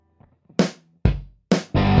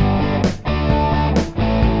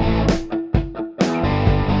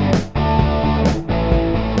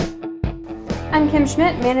Kim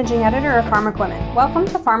Schmidt, Managing Editor of Farm Equipment. Welcome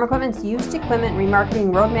to Farm Equipment's Used Equipment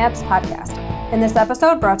Remarketing Roadmaps podcast. In this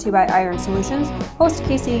episode, brought to you by Iron Solutions, host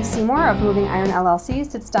Casey Seymour of Moving Iron LLC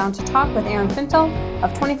sits down to talk with Aaron Fintel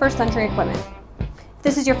of 21st Century Equipment. If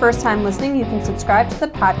this is your first time listening, you can subscribe to the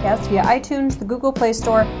podcast via iTunes, the Google Play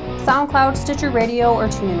Store, SoundCloud, Stitcher Radio, or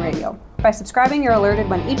TuneIn Radio. By subscribing, you're alerted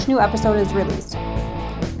when each new episode is released.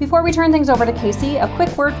 Before we turn things over to Casey, a quick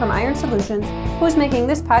word from Iron Solutions, who is making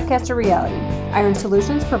this podcast a reality. Iron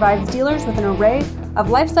Solutions provides dealers with an array of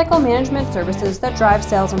lifecycle management services that drive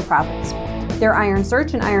sales and profits. Their Iron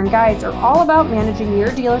Search and Iron Guides are all about managing your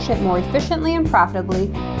dealership more efficiently and profitably,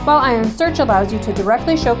 while Iron Search allows you to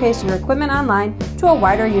directly showcase your equipment online to a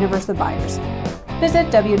wider universe of buyers. Visit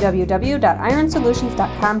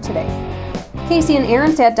www.ironsolutions.com today. Casey and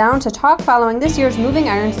Aaron sat down to talk following this year's Moving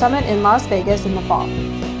Iron Summit in Las Vegas in the fall.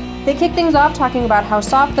 They kick things off talking about how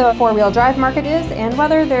soft the four-wheel drive market is and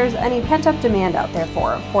whether there's any pent-up demand out there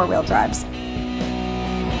for four-wheel drives.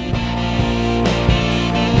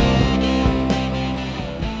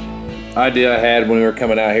 Idea I had when we were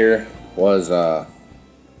coming out here was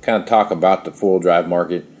kind of talk about the four-wheel drive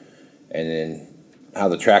market and then how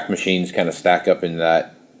the track machines kind of stack up into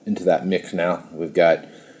that mix now. We've had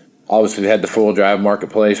the four-wheel drive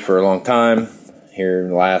marketplace for a long time. Here in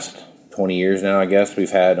the last 20 years now, I guess,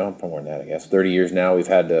 we've had, more than that, 30 years now, we've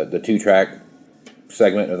had the two-track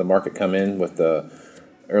segment of the market come in with the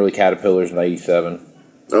early Caterpillars in 87.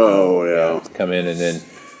 Oh, yeah. Come in, and then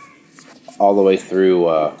all the way through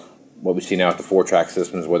what we see now with the four-track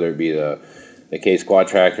systems, whether it be the Case Quad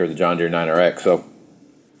Tractor or the John Deere 9RX. So,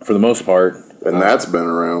 for the most part... And that's been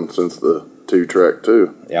around since the two-track,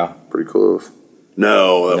 too. Yeah. Pretty close.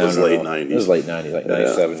 No, that was late 90s. It was late 90s, like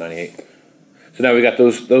 97, 98. So now we got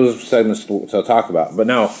those segments to talk about. But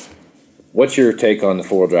now, what's your take on the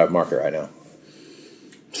four-wheel drive market right now?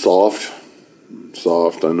 Soft.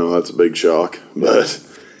 I know that's a big shock, but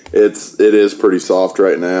it is pretty soft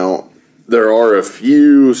right now. There are a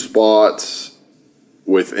few spots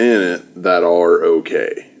within it that are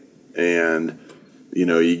okay, and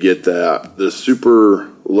you get the super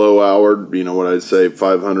low hour. What I'd say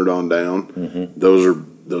 500 on down. Mm-hmm. Those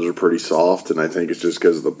are pretty soft, and I think it's just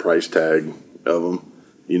because of the price tag of them.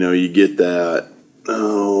 You get that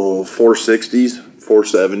 460s,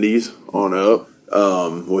 470s on up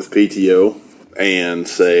with PTO and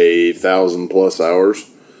say 1,000 plus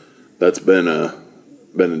hours. That's been a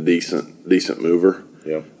decent mover.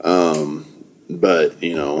 Yeah. But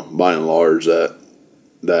by and large,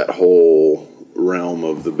 that whole realm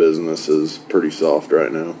of the business is pretty soft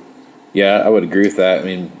right now. Yeah, I would agree with that. I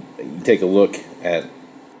mean, you take a look at,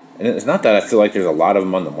 and it's not that I feel like there's a lot of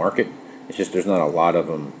them on the market. It's just there's not a lot of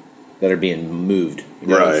them that are being moved. You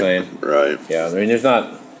know what I'm saying? Right. Yeah, I mean, there's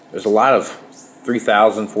a lot of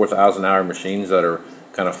 3,000, 4,000 hour machines that are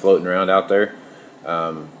kind of floating around out there.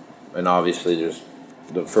 And obviously there's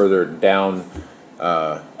the further down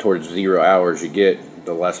towards 0 hours you get,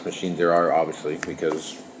 the less machines there are, obviously,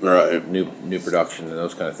 because new production and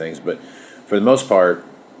those kind of things. But for the most part,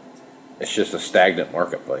 it's just a stagnant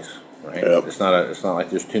marketplace, right? Yep. It's not like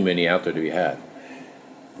there's too many out there to be had,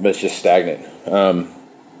 but it's just stagnant.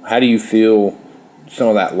 How do you feel some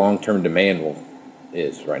of that long-term demand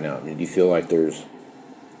is right now? I mean, do you feel like there's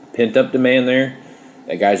pent-up demand there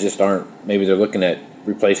that guys just aren't? Maybe they're looking at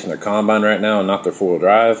replacing their combine right now and not their four-wheel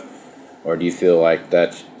drive, or do you feel like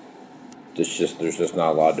there's just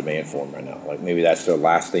not a lot of demand for them right now? Like maybe that's the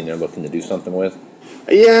last thing they're looking to do something with.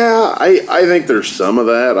 Yeah, I think there's some of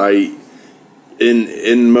that.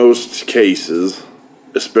 In most cases,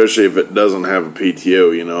 especially if it doesn't have a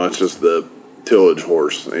PTO, it's just the tillage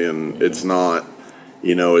horse, and it's not,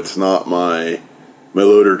 it's not my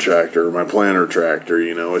loader tractor, my planter tractor.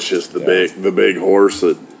 It's just the big horse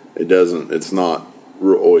that it's not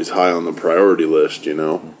always high on the priority list.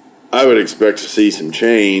 I would expect to see some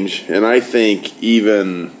change, and I think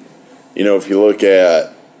even, if you look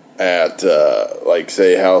at like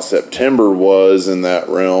say how September was in that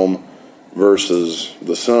realm versus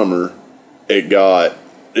the summer, it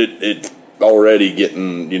already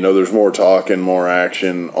getting, there's more talk and more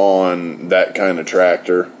action on that kind of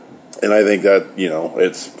tractor, and I think that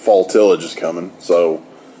it's fall tillage is coming, so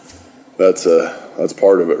that's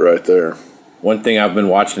part of it right there. One thing I've been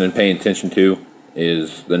watching and paying attention to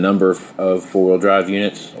is the number of four-wheel drive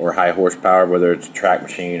units or high horsepower, whether it's a track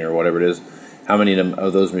machine or whatever it is. How many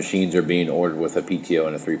of those machines are being ordered with a PTO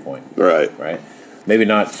and a 3-point? Right. Maybe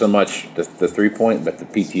not so much the 3-point, but the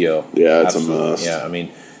PTO. Yeah, it's absolutely a must. Yeah, I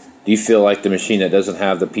mean, do you feel like the machine that doesn't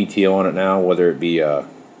have the PTO on it now, whether it be, I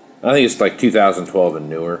think it's like 2012 and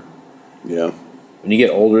newer. Yeah. When you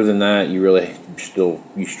get older than that, you really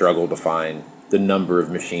you struggle to find the number of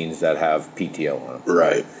machines that have PTO on them.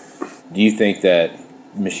 Right. Do you think that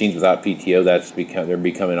machines without PTO, they're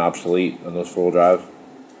becoming obsolete on those four-wheel drives?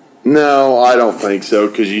 No, I don't think so,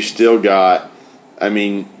 because you still got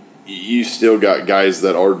guys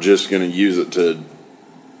that are just going to use it to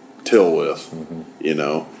till with. Mm-hmm. You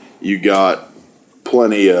know, you got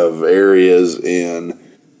plenty of areas even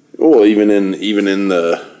in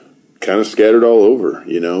the kind of scattered all over,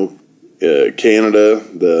 you know, Canada,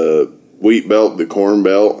 the wheat belt, the corn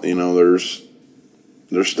belt, you know, there's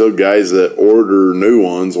still guys that order new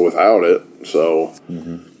ones without it. So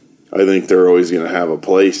I think they're always going to have a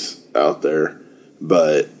place out there.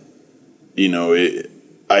 But, you know,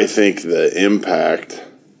 I think the impact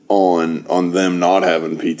on them not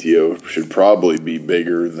having PTO should probably be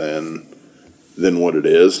bigger than what it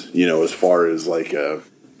is, you know, as far as like a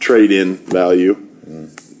trade-in value.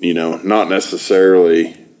 You know, not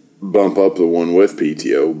necessarily bump up the one with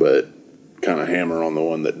PTO, but kind of hammer on the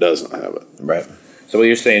one that doesn't have it. Right. So what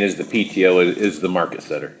you're saying is the PTO is the market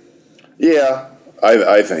setter. Yeah,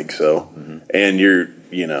 I think so. Mm-hmm. And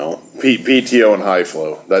PTO and high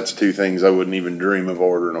flow, that's two things I wouldn't even dream of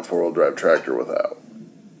ordering a four-wheel drive tractor without.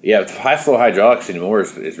 Yeah, high flow hydraulics anymore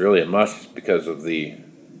is really a must because of the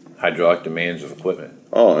hydraulic demands of equipment.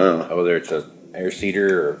 Oh, yeah. Whether it's a air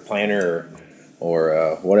seeder or planter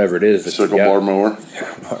or whatever it is. Circle bar mower.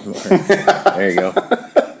 There you go.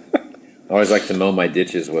 I always like to mow my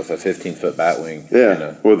ditches with a 15-foot batwing.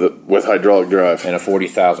 Yeah, with hydraulic drive. And a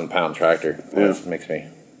 40,000-pound tractor. Yeah. It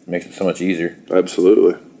makes it so much easier.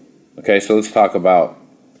 Absolutely. Okay, so let's talk about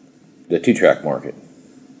the two-track market.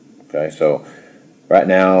 Okay, so right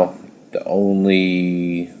now,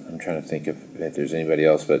 I'm trying to think if there's anybody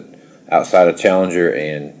else, but outside of Challenger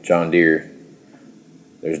and John Deere,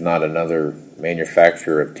 there's not another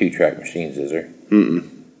manufacturer of two-track machines, is there? Mm-mm.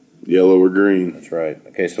 Yellow or green. That's right.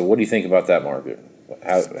 Okay, so what do you think about that market?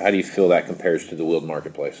 How do you feel that compares to the wheeled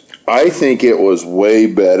marketplace? I think it was way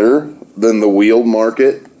better than the wheeled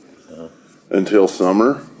market until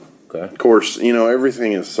summer. Okay. Of course, you know,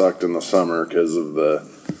 everything is sucked in the summer because of the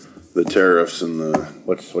tariffs and the...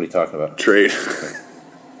 What are you talking about? Trade. I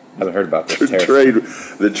haven't heard about this.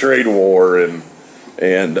 The trade war and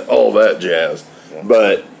all that jazz. Yeah.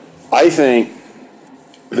 But I think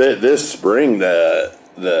that this spring the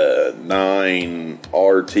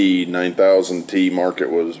 9RT 9000T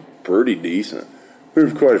market was pretty decent.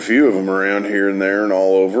 There's quite a few of them around here and there and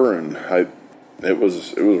all over, and it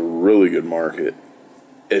was a really good market.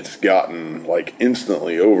 It's gotten like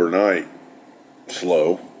instantly overnight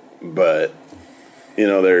slow, but you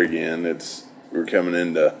know, there again, we're coming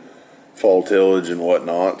into fall tillage and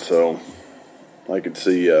whatnot, so I could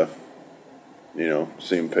see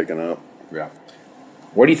see them picking up. Yeah.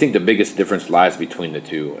 Where do you think the biggest difference lies between the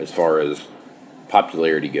two as far as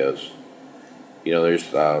popularity goes? You know, there's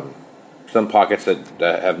some pockets that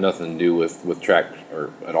have nothing to do with track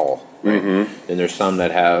or at all, right? Mm-hmm. Then there's some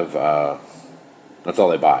that have that's all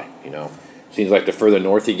they buy. You know, seems like the further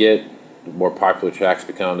north you get, the more popular tracks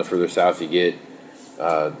become. The further south you get,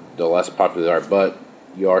 the less popular they are. But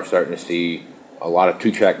you are starting to see a lot of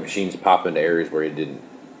two-track machines pop into areas where you didn't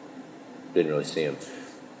really see them.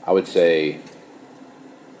 I would say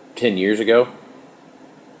 10 years ago,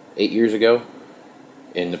 8 years ago,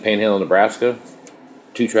 in the Panhandle, Nebraska,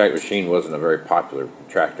 two-track machine wasn't a very popular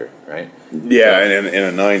tractor, right? Yeah, and in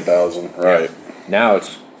a 9,000, right. Yeah. Now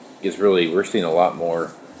we're seeing a lot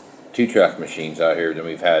more two-track machines out here than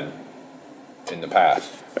we've had in the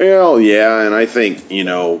past. Well, yeah, and I think, you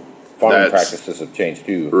know, farming practices have changed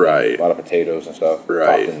too. Right. A lot of potatoes and stuff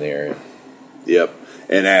popped in the area. Yep.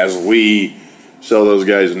 And as we sell those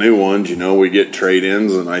guys new ones, you know, we get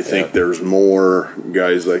trade-ins, and I think there's more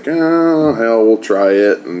guys like, oh, hell, we'll try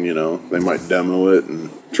it, and, you know, they might demo it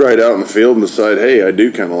and try it out in the field and decide, hey, I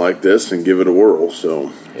do kind of like this, and give it a whirl,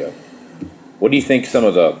 so. Yeah. What do you think some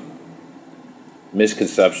of the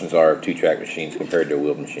misconceptions are of two-track machines compared to a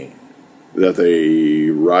wheeled machine? That they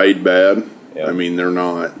ride bad. Yeah. I mean, they're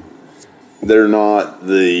not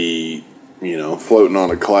the, you know, floating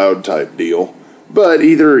on a cloud type deal. But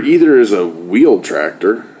either is a wheeled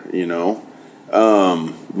tractor, you know.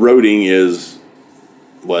 Roading is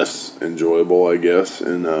less enjoyable, I guess,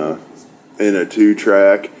 in a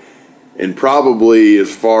two-track. And probably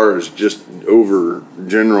as far as just over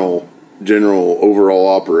general overall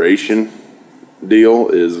operation deal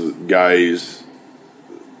is guys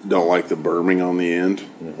don't like the berming on the end.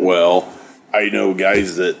 Mm-hmm. Well, I know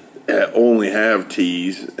guys that only have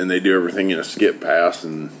T's and they do everything in a skip pass,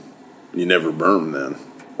 and you never berm then.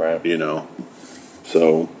 Right. You know.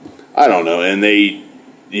 So, I don't know. And they,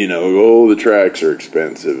 you know, the tracks are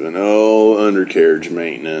expensive and undercarriage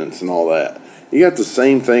maintenance and all that. You got the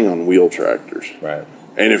same thing on wheel tractors. Right.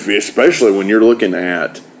 And especially when you're looking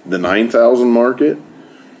at the 9,000 market,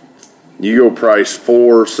 you go price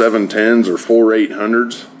 4 710s or 4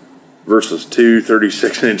 800s versus 2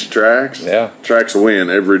 36-inch tracks. Yeah. Tracks win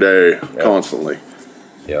every day, constantly.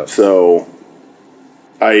 Yeah. So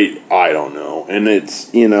I don't know. And it's,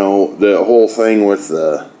 the whole thing with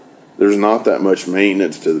there's not that much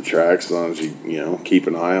maintenance to the tracks as long as you keep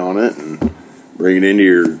an eye on it and bring it into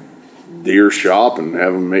your deer shop and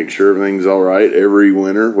have them make sure everything's all right every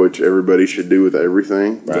winter, which everybody should do with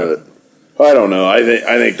everything. Right. But I don't know. I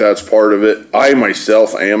think that's part of it. I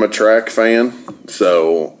myself am a track fan,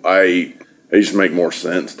 so they just make more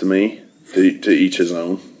sense to me. To each his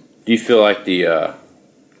own. Do you feel like the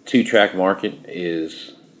 2-track market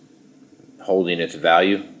is holding its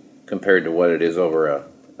value compared to what it is over a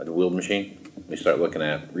wheeled machine? We start looking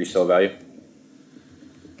at resale value.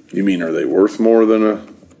 You mean, are they worth more than a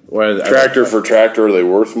tractor for tractor? Are they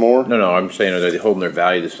worth more? No. I'm saying, are they holding their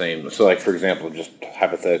value the same? So, like, for example, just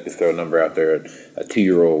hypothetically throw a number out there. A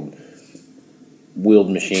 2-year-old wheeled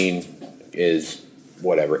machine is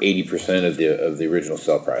whatever 80% of the original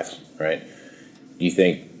sell price, right? Do you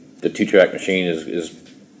think the 2-track machine is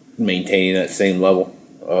maintaining that same level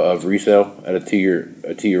of resale at a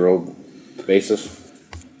 2-year-old basis?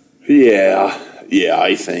 Yeah,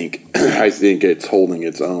 I think it's holding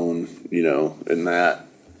its own, in that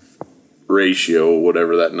ratio,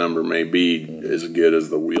 whatever that number may be, as good as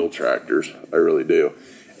the wheel tractors. I really do.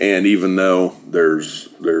 And even though there's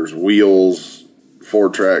wheels,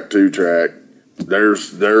 4-track, 2-track,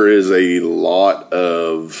 there is a lot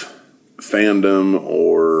of fandom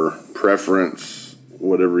or preference,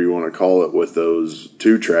 whatever you want to call it, with those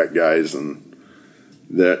 2-track guys, and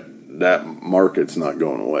that market's not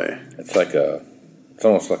going away. It's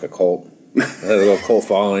almost like a cult. It has a little cult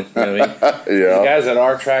following. You know what I mean? Yeah. The guys that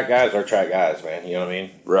are track guys, man. You know what I mean?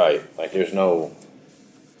 Right. Like they're not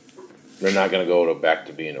going to go back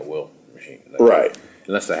to being a wheel machine. Right.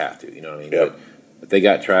 Unless they have to. You know what I mean? Yep. But if they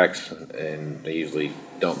got tracks, and they usually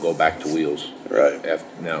don't go back to wheels. Right.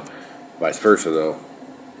 Now, vice versa though,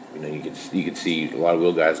 you could see a lot of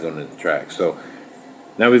wheel guys going to the track. So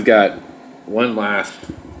now we've got one last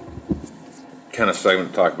kind of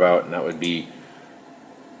segment to talk about, and that would be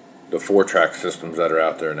the 4-track systems that are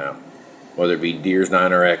out there now, whether it be Deere's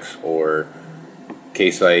 9RX or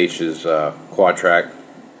Case IH's Quad Track,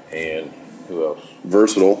 and who else?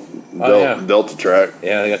 Versatile. Delta Track.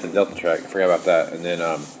 Yeah, they got the Delta Track. I forgot about that. And then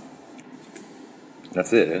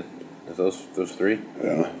that's it. Is those 3?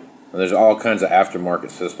 Yeah. And there's all kinds of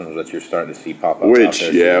aftermarket systems that you're starting to see pop up. Which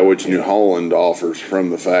New Holland offers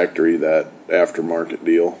from the factory, that aftermarket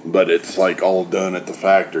deal. But it's like all done at the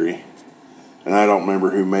factory. And I don't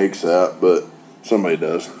remember who makes that, but somebody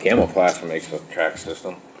does. Camoplast makes a track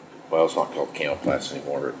system. Well, it's not called Camoplast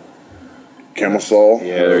anymore. Camasol?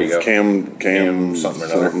 Yeah, there you go. Cam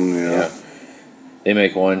something or another. Yeah. They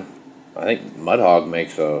make one. I think Mudhog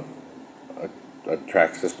makes a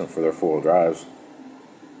track system for their 4-wheel drives.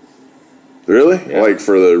 Really? Yeah. Like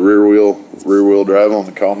for the rear wheel drive on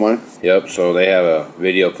the combine? Yep. So they have a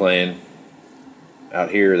video playing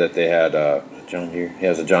out here that they had John Deere. He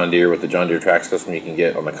has a John Deere with the John Deere track system you can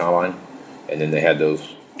get on the combine, and then they had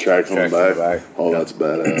those tracks on the back. Oh, that's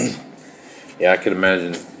badass. Yeah, I could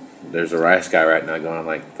imagine there's a rice guy right now going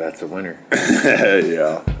like, "That's a winner."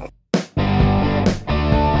 Yeah.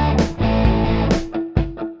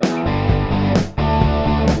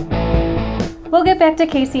 We'll get back to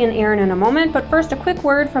Casey and Aaron in a moment, but first a quick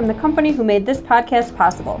word from the company who made this podcast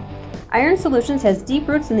possible. Iron Solutions has deep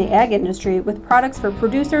roots in the ag industry with products for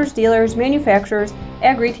producers, dealers, manufacturers,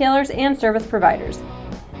 ag retailers, and service providers.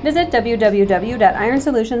 Visit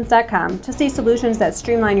www.ironsolutions.com to see solutions that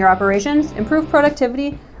streamline your operations, improve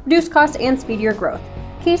productivity, reduce cost, and speed your growth.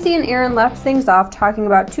 Casey and Aaron left things off talking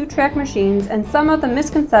about 2-track machines and some of the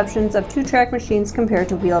misconceptions of 2-track machines compared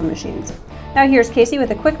to wheeled machines. Now here's Casey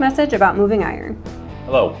with a quick message about moving iron.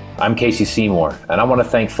 Hello, I'm Casey Seymour, and I want to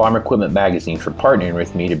thank Farm Equipment Magazine for partnering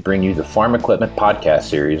with me to bring you the Farm Equipment podcast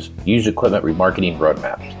series, Used Equipment Remarketing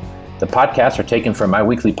Roadmaps. The podcasts are taken from my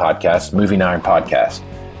weekly podcast, Moving Iron Podcast.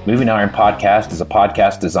 Moving Iron Podcast is a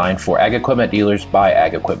podcast designed for ag equipment dealers by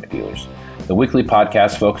ag equipment dealers. The weekly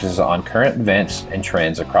podcast focuses on current events and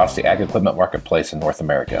trends across the ag equipment marketplace in North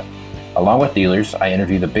America. Along with dealers, I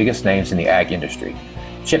interview the biggest names in the ag industry.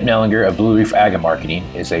 Chip Nellinger of Blue Reef Ag Marketing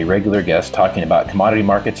is a regular guest talking about commodity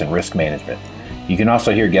markets and risk management. You can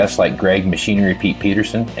also hear guests like Greg Machinery Pete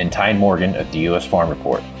Peterson and Tyne Morgan of the U.S. Farm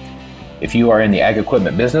Report. If you are in the ag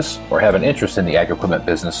equipment business or have an interest in the ag equipment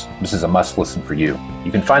business, this is a must listen for you.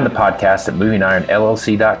 You can find the podcast at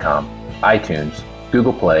movingironllc.com, iTunes,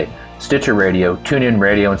 Google Play, Stitcher Radio, TuneIn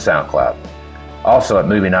Radio, and SoundCloud. Also at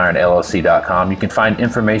MovingIronLLC.com, you can find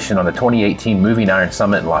information on the 2018 Moving Iron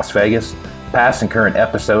Summit in Las Vegas, past and current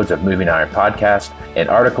episodes of Moving Iron Podcast, and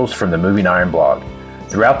articles from the Moving Iron blog.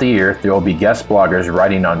 Throughout the year, there will be guest bloggers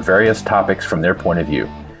writing on various topics from their point of view.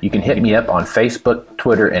 You can hit me up on Facebook,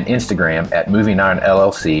 Twitter, and Instagram at Moving Iron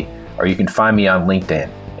LLC, or you can find me on LinkedIn.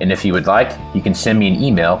 And if you would like, you can send me an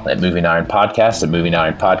email at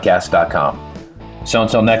movingironpodcast@movingironpodcast.com. So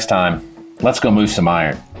until next time, let's go move some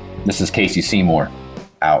iron. This is Casey Seymour,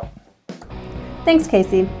 out. Thanks,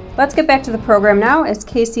 Casey. Let's get back to the program now as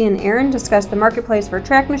Casey and Aaron discuss the marketplace for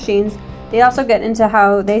track machines. They also get into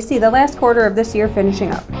how they see the last quarter of this year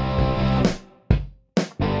finishing up.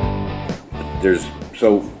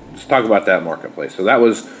 So let's talk about that marketplace. So that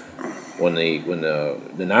was when the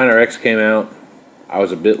 9RX came out. I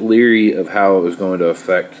was a bit leery of how it was going to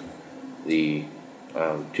affect the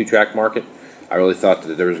two-track market. I really thought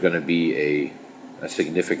that there was going to be a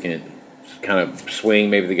significant kind of swing.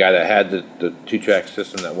 Maybe the guy that had the two-track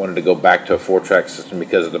system that wanted to go back to a four-track system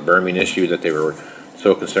because of the berming issue that they were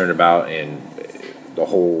so concerned about, and the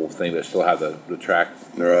whole thing that still had the track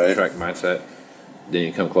mindset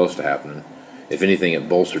didn't come close to happening. If anything, it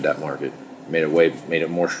bolstered that market, made it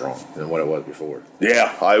more strong than what it was before.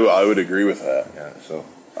 Yeah, I would agree with that. Yeah, so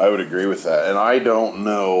I would agree with that, and I don't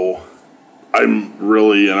know. And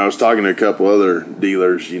I was talking to a couple other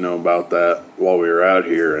dealers, about that while we were out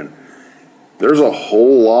here, and there's a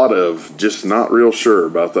whole lot of just not real sure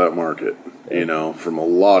about that market, from a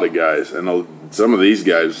lot of guys. And some of these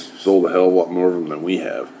guys sold a hell of a lot more of them than we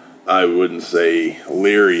have. I wouldn't say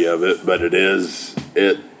leery of it, but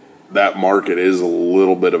that market is a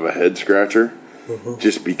little bit of a head scratcher,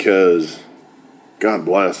 just because, God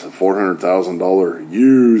bless, a $400,000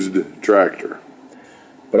 used tractor.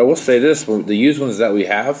 But I will say this: the used ones that we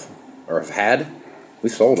have or have had, we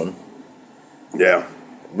sold them. Yeah.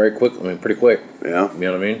 Very quick. Pretty quick. Yeah. You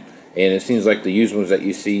know what I mean? And it seems like the used ones that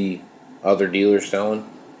you see other dealers selling,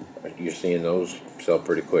 you're seeing those sell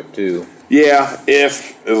pretty quick too. Yeah,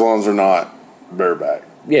 as long as they're not bareback.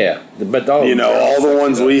 Yeah, but all the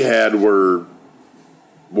ones we had were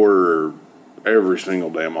every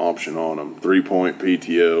single damn option on them. 3-point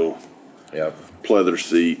PTO. Yep. Pleather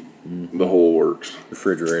seat. Mm-hmm. The whole works.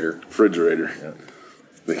 Refrigerator.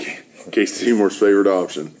 Yep. Casey Seymour's favorite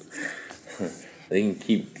option. They can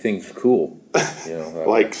keep things cool.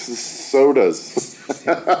 Like sodas.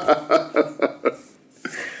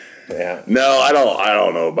 Yeah. No, I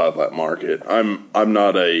don't know about that market.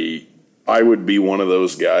 I would be one of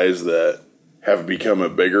those guys that have become a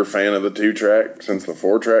bigger fan of the 2-track since the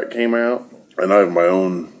 4-track came out. And I have my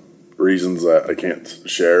own reasons that I can't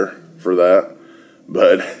share for that.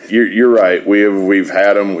 But you're right. We've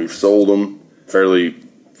had them. We've sold them fairly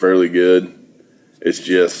good. It's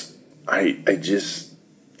just I don't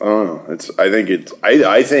know.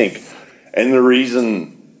 I think, and the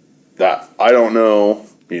reason that I don't know,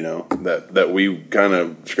 that we kind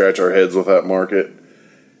of scratch our heads with that market,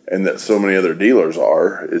 and that so many other dealers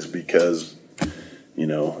is because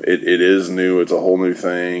it is new. It's a whole new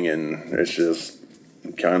thing, and it's just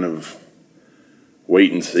kind of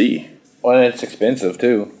wait and see. Well, and it's expensive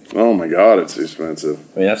too. Oh my God, it's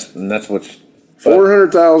expensive. That's what's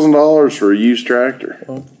 $400,000 for a used tractor.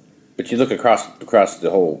 But you look across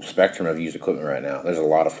the whole spectrum of used equipment right now. There's a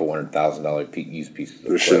lot of $400,000 used pieces of equipment.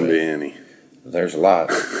 There shouldn't be any. There's a lot.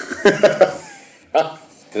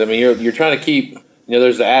 Because you're trying to keep.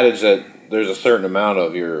 There's the adage that there's a certain amount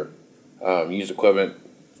of your used equipment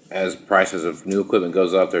as prices of new equipment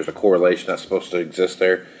goes up. There's a correlation that's supposed to exist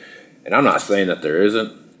there, and I'm not saying that there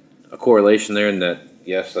isn't a correlation there, and that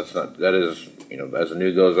yes, that is as the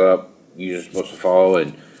new goes up, used are supposed to follow.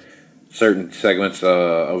 And certain segments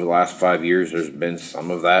over the last 5 years, there's been some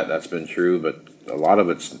of that's been true, but a lot of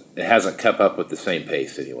it hasn't kept up with the same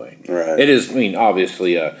pace anyway. Right. It is.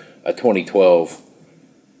 Obviously, a 2012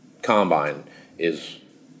 combine is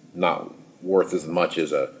not worth as much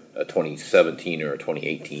as a 2017 or a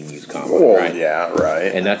 2018 used combine, right? Yeah,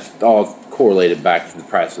 right. And that's all correlated back to the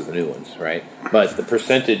price of the new ones, right? But the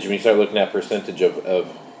percentage, when you start looking at percentage of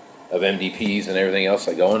MDPs and everything else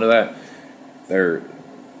that go into that, they're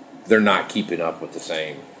not keeping up with the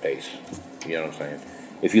same pace. You know what I'm saying?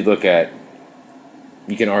 If you look at,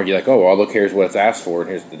 you can argue like, oh, well, look, here's what it's asked for, and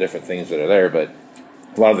here's the different things that are there. But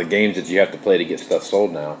a lot of the games that you have to play to get stuff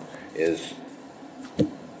sold now is,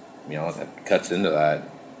 that cuts into that.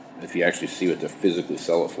 If you actually see what they physically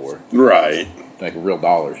sell it for, right? Like real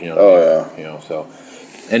dollars, Oh yeah. So,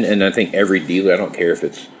 and I think every dealer, I don't care if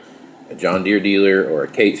it's a John Deere dealer or a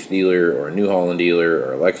Cates dealer or a New Holland dealer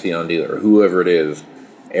or a Lexion dealer or whoever it is,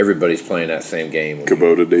 everybody's playing that same game.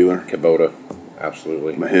 Kubota dealer. Kubota,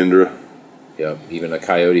 absolutely. Mahindra. Yep, even a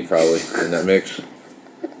Coyote probably in that mix.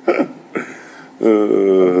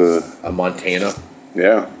 A Montana.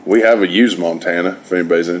 Yeah, we have a used Montana if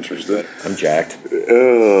anybody's interested. I'm jacked.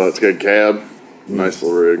 It's got a cab. Nice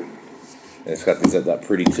little rig. And it's got that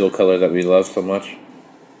pretty teal color that we love so much.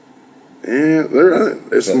 Yeah,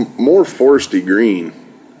 it's more foresty green.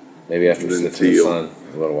 Maybe after it sits in the teal. sun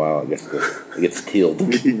a little while, it gets tealed.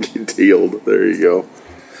 Tealed. There you go.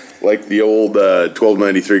 Like the old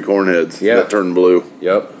 1293 Cornheads that turned blue.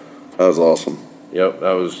 Yep. That was awesome. Yep,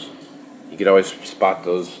 that was. You could always spot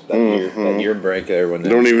those that year break there when.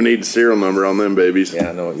 Don't even need the serial number on them babies. Yeah,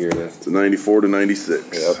 I know what year it is. It's a 94 to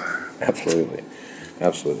 96. Yep,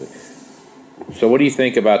 absolutely. So, what do you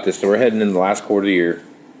think about this? So, we're heading in the last quarter of the year.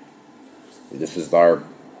 This is our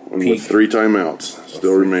peak. With 3 timeouts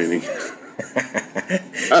still remaining.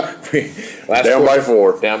 Down by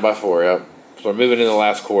 4. Down by 4. Yep. So we're moving in the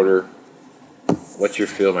last quarter. What's your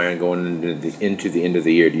feel, man, going into the end of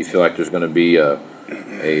the year? Do you feel like there's going to be a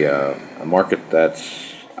market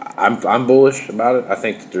that's? I'm bullish about it. I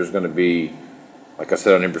think that there's going to be, like I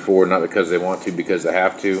said on here before, not because they want to, because they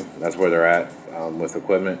have to. That's where they're at with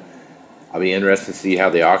equipment. I'll be interested to see how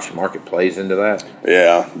the auction market plays into that.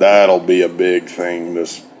 Yeah, that'll be a big thing.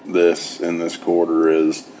 This in this quarter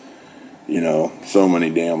is, so many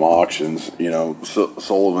damn auctions.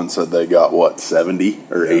 Sullivan said they got 70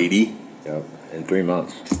 or 80. Yep. In 3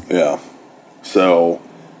 months. Yeah. So,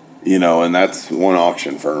 and that's one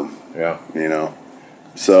auction firm. Yeah.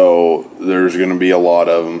 So there's going to be a lot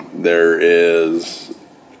of them. There is.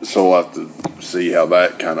 So we'll have to see how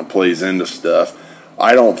that kind of plays into stuff.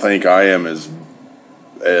 I don't think I am as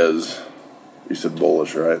you said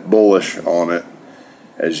bullish, right? Bullish on it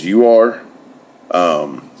as you are.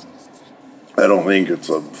 I don't think it's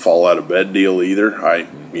a fall out of bed deal either.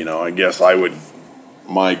 I guess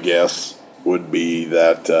my guess would be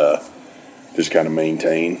that just kind of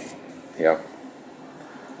maintain. Yeah.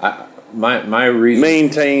 My reason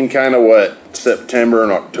Maintain kind of what September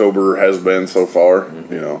and October has been so far.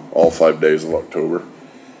 All 5 days of October.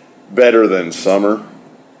 Better than summer.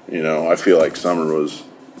 I feel like summer was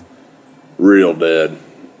real dead,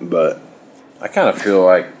 but I kind of feel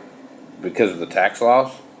like because of the tax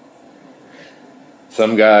laws,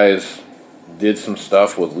 some guys did some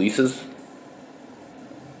stuff with leases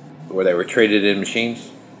where they were traded in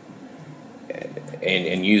machines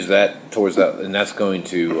and use that towards that, and that's going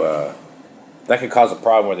to that could cause a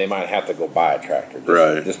problem where they might have to go buy a tractor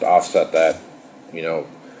just to offset that,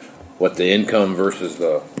 what the income versus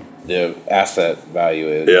the asset value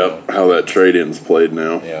is. Yeah, how that trade-in's played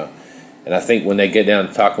now. Yeah, and I think when they get down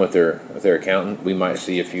to talking with their accountant, we might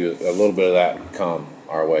see a little bit of that come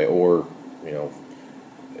our way, or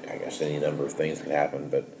I guess any number of things could happen.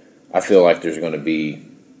 But I feel like there's going to be.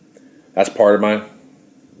 That's part of my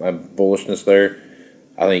bullishness there.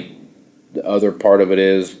 I think the other part of it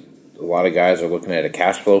is a lot of guys are looking at a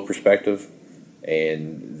cash flow perspective,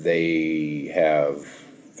 and they have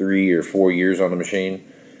 3 or 4 years on the machine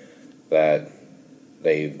that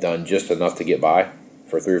they've done just enough to get by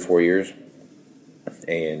for 3 or 4 years,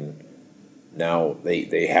 and now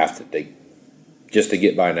they have to just to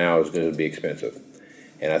get by now is going to be expensive,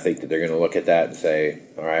 and I think that they're going to look at that and say,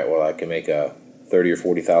 all right, well, I can make a $30,000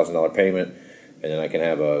 or $40,000 payment, and then I can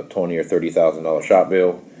have a $20,000 or $30,000 shop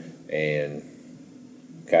bill, and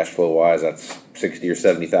cash flow wise, that's $60,000 or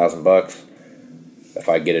 $70,000. If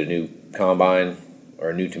I get a new combine or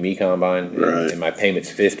a new to me combine, and my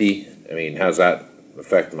payment's $50,000. I mean, how's that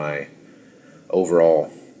affect my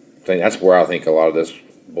overall thing? That's where I think a lot of this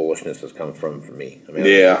bullishness has come from for me. I mean,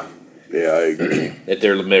 yeah, I agree. If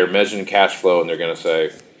they're measuring cash flow and they're going to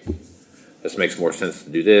say, this makes more sense to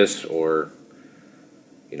do this, or,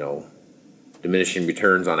 diminishing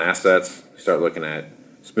returns on assets, you start looking at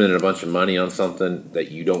spending a bunch of money on something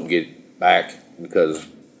that you don't get back because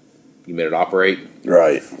you made it operate.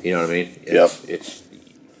 Right. You know what I mean?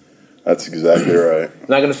 That's exactly right. I'm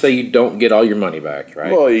not going to say you don't get all your money back,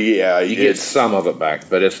 right? Well, yeah, you get some of it back,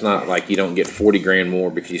 but it's not like you don't get $40,000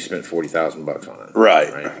 more because you spent $40,000 on it.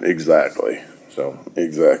 Right. Exactly. So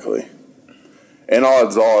exactly. And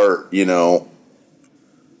odds are,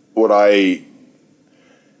 what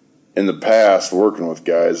in the past working with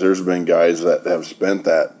guys, there's been guys that have spent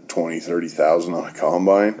that $20,000-$30,000 on a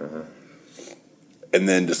combine, and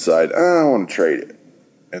then decide, I want to trade it,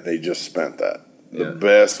 and they just spent that. The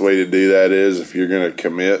best way to do that is if you're going to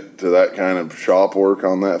commit to that kind of shop work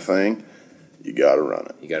on that thing, you got to run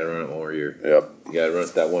it. You got to run it 1 year. Yep. You got to run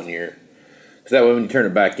it that 1 year. Because that way when you turn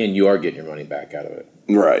it back in, you are getting your money back out of it.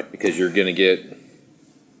 Right. Because you're going to get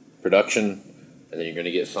production and then you're going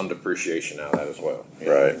to get some depreciation out of that as well.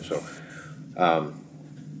 Right. So,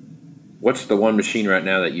 what's the one machine right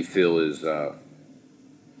now that you feel is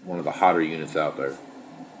one of the hotter units out there?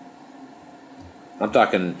 I'm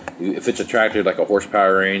talking if it's a tractor like a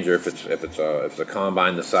horsepower range, or if it's a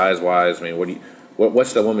combine, the size wise. I mean,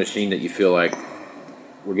 what's the one machine that you feel like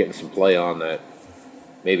we're getting some play on that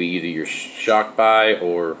maybe either you're shocked by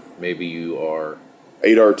or maybe you are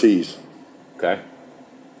 8 RTs. Okay.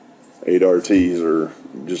 8 RTs are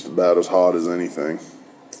just about as hot as anything.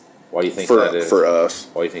 Why do you think that is? For us.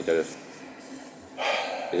 Why do you think that is?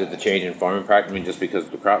 Is it the change in farming practice? I mean, just because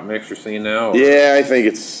of the crop mix you're seeing now? Or? Yeah, I think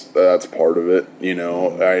that's part of it. You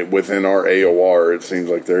know, within our AOR, it seems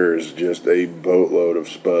like there is just a boatload of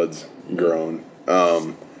spuds grown.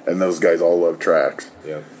 And those guys all love tracks.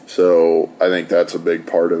 Yeah. So I think that's a big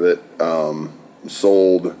part of it.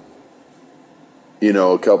 Sold,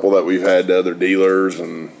 a couple that we've had to other dealers,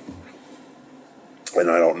 and I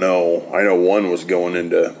don't know. I know one was going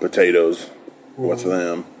into potatoes with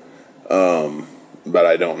them. But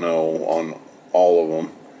I don't know on all of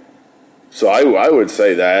them. So I would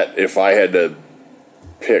say that if I had to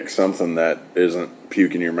pick something that isn't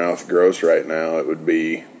puke in your mouth gross right now, it would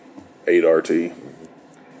be 8 RT. You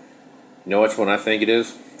know which one I think it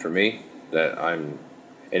is for me? And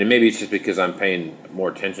maybe it's just because I'm paying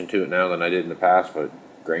more attention to it now than I did in the past, but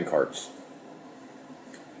grain carts.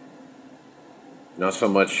 Not so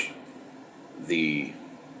much the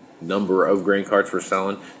number of grain carts we're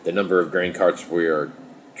selling, the number of grain carts we are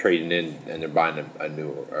trading in, and they're buying a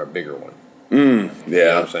newer or a bigger one. Yeah. You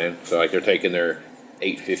know what I'm saying? So like they're taking their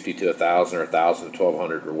 850 to 1,000 or 1,000 to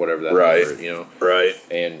 1,200 or whatever that right. number, Right.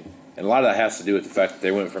 And a lot of that has to do with the fact that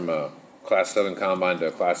they went from a Class 7 combine to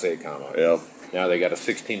a Class 8 combine. Yep. Now they got a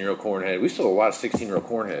 16-year-old corn head. We sold a lot of 16-year-old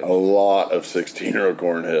corn heads. A lot of 16-year-old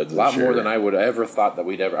corn heads. A lot more than I would have ever thought that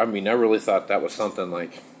we'd ever. I mean, I really thought that was something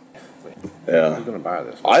like, yeah, who's going to buy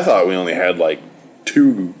this? I thought we only had like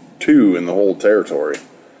two in the whole territory.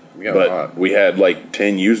 We got a lot. We had like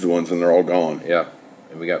 10 used ones, and they're all gone. Yeah,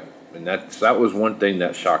 and that was one thing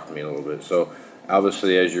that shocked me a little bit. So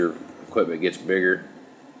obviously, as your equipment gets bigger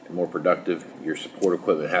and more productive, your support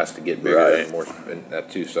equipment has to get bigger Right. and more, and that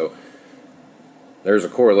too. So there's a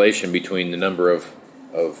correlation between the number of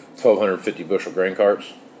 1,250 bushel grain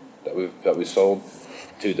carts that we sold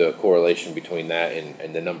to the correlation between that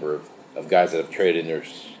and the number of guys that have traded in their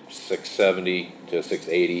 670 to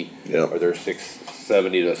 680, Yep. or their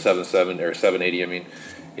 670 to 770 or 780. I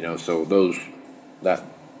mean, so those that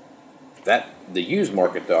the used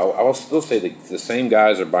market though, I will still say the same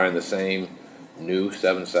guys are buying the same new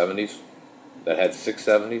 770s that had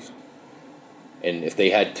 670s. And if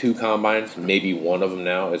they had two combines, maybe one of them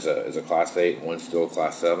now is a Class 8, one's still a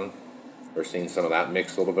Class 7. We're seeing some of that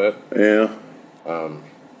mix a little bit. Yeah.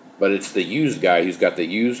 But it's the used guy who's got the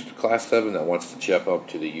used Class 7 that wants to chip up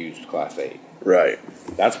to the used Class 8. Right.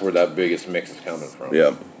 That's where that biggest mix is coming from.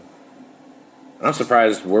 Yep. And I'm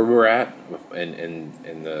surprised where we're at and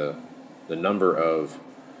the number of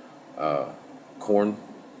corn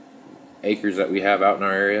acres that we have out in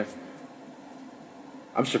our area.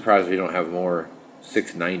 I'm surprised we don't have more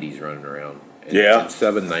 690s running around. And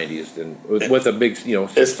 790s than with a big,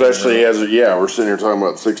 Especially we're sitting here talking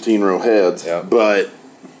about 16-row heads. Yeah. But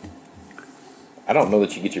I don't know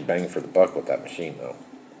that you get your bang for the buck with that machine though.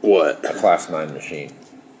 what? A Class 9 machine.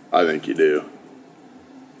 I think you do.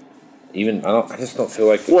 I just don't feel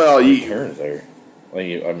like the returns there.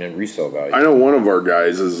 Resale value. I know one of our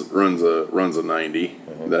guys runs a 90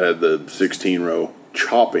 that had the 16-row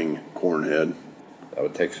chopping corn head. That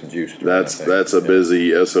would take some juice. That's a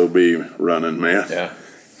busy SOB running, man. Yeah.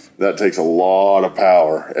 That takes a lot of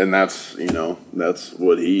power, and that's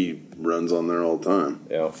what he runs on there all the time.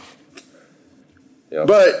 Yeah. Yeah.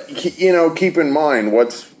 But keep in mind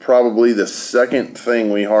what's probably the second thing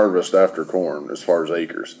we harvest after corn as far as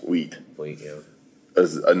acres: wheat. Wheat, yeah.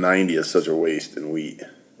 As a 90 is such a waste in wheat.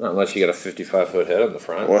 Not unless you got a 55-foot head on the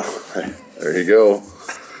front. Well, there you go.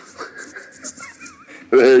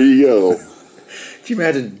 There you go. Could you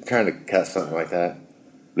imagine trying to cut something like that?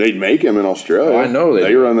 They'd make them in Australia. Oh, I know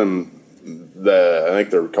they run them. I think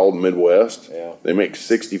they're called Midwest. Yeah. They make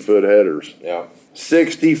 60-foot headers. Yeah.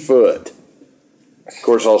 60 foot. Of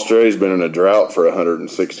course, Australia's been in a drought for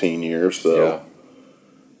 116 years, so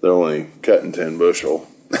they're only cutting 10 bushel.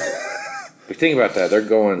 If you think about that, they're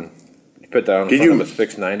going. You put that on the front of a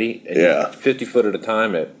 690, and 50 foot at a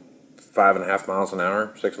time at 5.5 miles an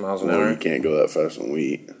hour, 6 miles an hour. You can't go that fast in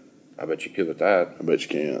wheat. I bet you could with that. I bet you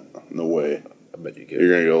can't. No way. I bet you could.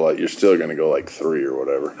 You're still gonna go like 3 or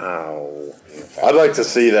whatever. Ow. I'd like to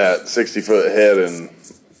see that 60-foot head in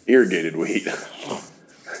irrigated wheat.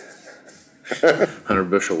 100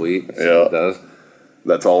 bushel wheat. That's Yeah. what it does.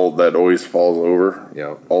 That's all that always falls over.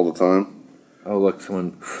 Yeah. All the time. Oh, look,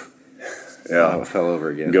 someone Yeah. fell over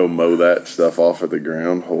again. Go mow that stuff off of the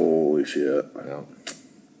ground. Holy shit. Yeah.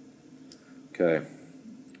 Okay.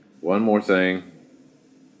 One more thing,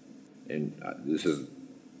 and this is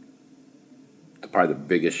probably the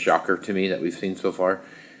biggest shocker to me that we've seen so far.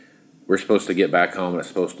 We're supposed to get back home and it's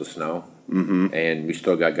supposed to snow, and we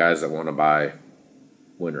still got guys that want to buy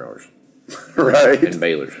windrowers Right. and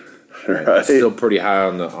balers. Right. It's still pretty high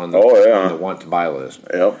on the Oh, yeah. on the want to buy list.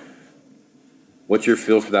 Yep. What's your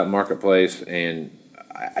feel for that marketplace? And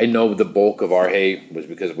I know the bulk of our hay was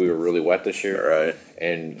because we were really wet this year, Right.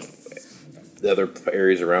 and the other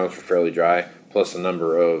areas around us were fairly dry. Plus the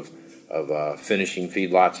number of finishing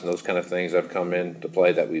feedlots and those kind of things that have come into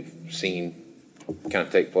play that we've seen kind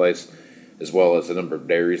of take place, as well as the number of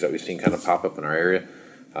dairies that we've seen kind of pop up in our area.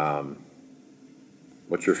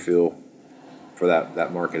 What's your feel for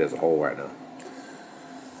that market as a whole right now?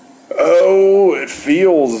 Oh, it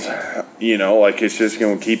feels, like it's just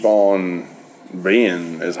going to keep on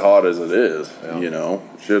being as hot as it is, Yeah.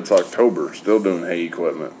 Shit, it's October, still doing hay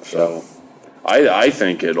equipment. So I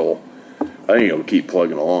think it'll keep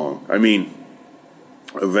plugging along. I mean,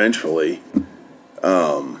 eventually,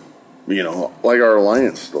 like our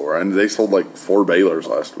Alliance store, and they sold like 4 balers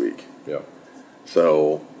last week. Yeah.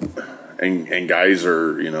 So, and guys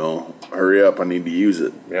are, hurry up, I need to use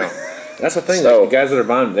it. Yeah. That's the thing. So- the guys that are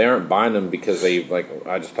buying them, they aren't buying them because they,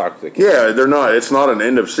 I just talked to the kids. Yeah, they're not. It's not an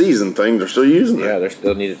end of season thing. They're still using it. Yeah, they're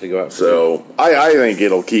still needed to go out. So I think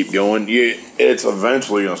it'll keep going. It's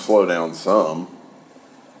eventually going to slow down some,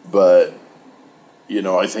 but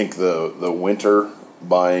I think the winter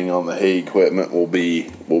buying on the hay equipment will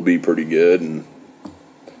be pretty good and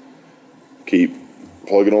keep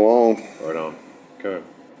plugging along. Right on. Okay.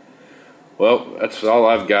 Well, that's all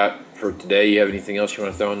I've got for today. You have anything else you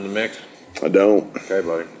want to throw in the mix? I don't. Okay,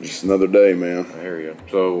 buddy. Just another day, man. I hear you.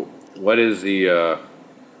 So, what is the? Let's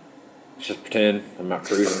just pretend I'm not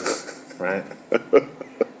cruising, right?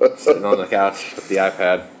 Sitting on the couch with the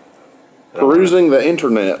iPad, Perusing the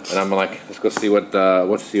internet and I'm like, let's go see what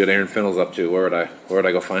Aaron Fennell's up to. Where would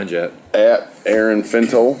I go find you at Aaron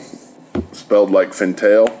Fintel, spelled like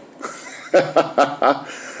Fintel,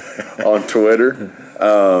 on Twitter.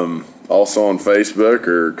 Also on Facebook,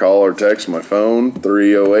 or call or text my phone,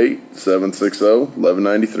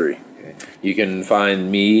 308-760-1193. Okay. You can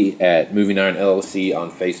find me at Moving Iron LLC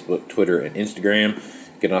on Facebook, Twitter, and Instagram.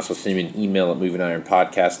 You can also send me an email at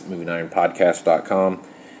movingironpodcast@movingironpodcast.com.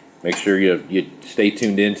 Make sure you stay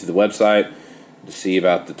tuned in to the website to see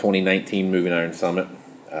about the 2019 Moving Iron Summit.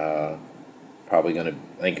 I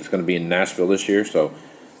think it's going to be in Nashville this year, so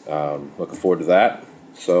looking forward to that.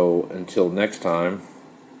 So until next time,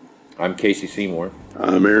 I'm Casey Seymour.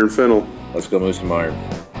 I'm Aaron Fennell. Let's go move some iron.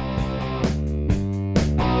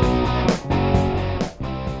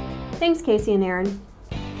 Thanks, Casey and Aaron.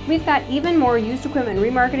 We've got even more used equipment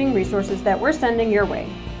remarketing resources that we're sending your way.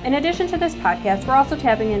 In addition to this podcast, we're also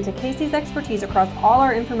tapping into Casey's expertise across all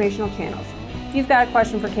our informational channels. If you've got a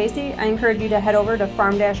question for Casey, I encourage you to head over to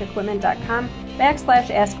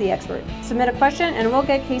farm-equipment.com/asktheexpert. Submit a question and we'll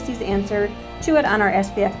get Casey's answer to it on our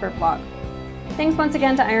Ask the Expert blog. Thanks once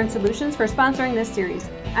again to Iron Solutions for sponsoring this series.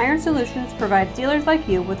 Iron Solutions provides dealers like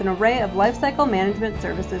you with an array of lifecycle management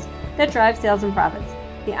services that drive sales and profits.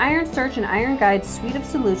 The Iron Search and Iron Guide suite of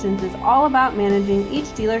solutions is all about managing each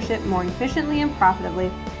dealership more efficiently and profitably,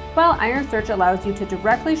 while Iron Search allows you to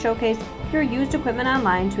directly showcase your used equipment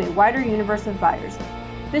online to a wider universe of buyers.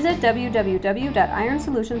 Visit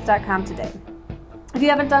www.ironsolutions.com today. If you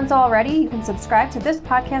haven't done so already, you can subscribe to this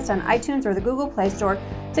podcast on iTunes or the Google Play Store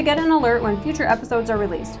to get an alert when future episodes are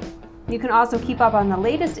released. You can also keep up on the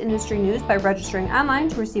latest industry news by registering online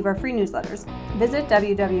to receive our free newsletters. Visit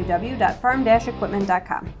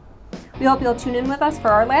www.farm-equipment.com. We hope you'll tune in with us for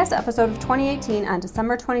our last episode of 2018 on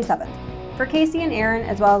December 27th. For Casey and Aaron,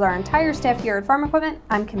 as well as our entire staff here at Farm Equipment,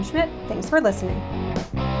 I'm Kim Schmidt. Thanks for listening.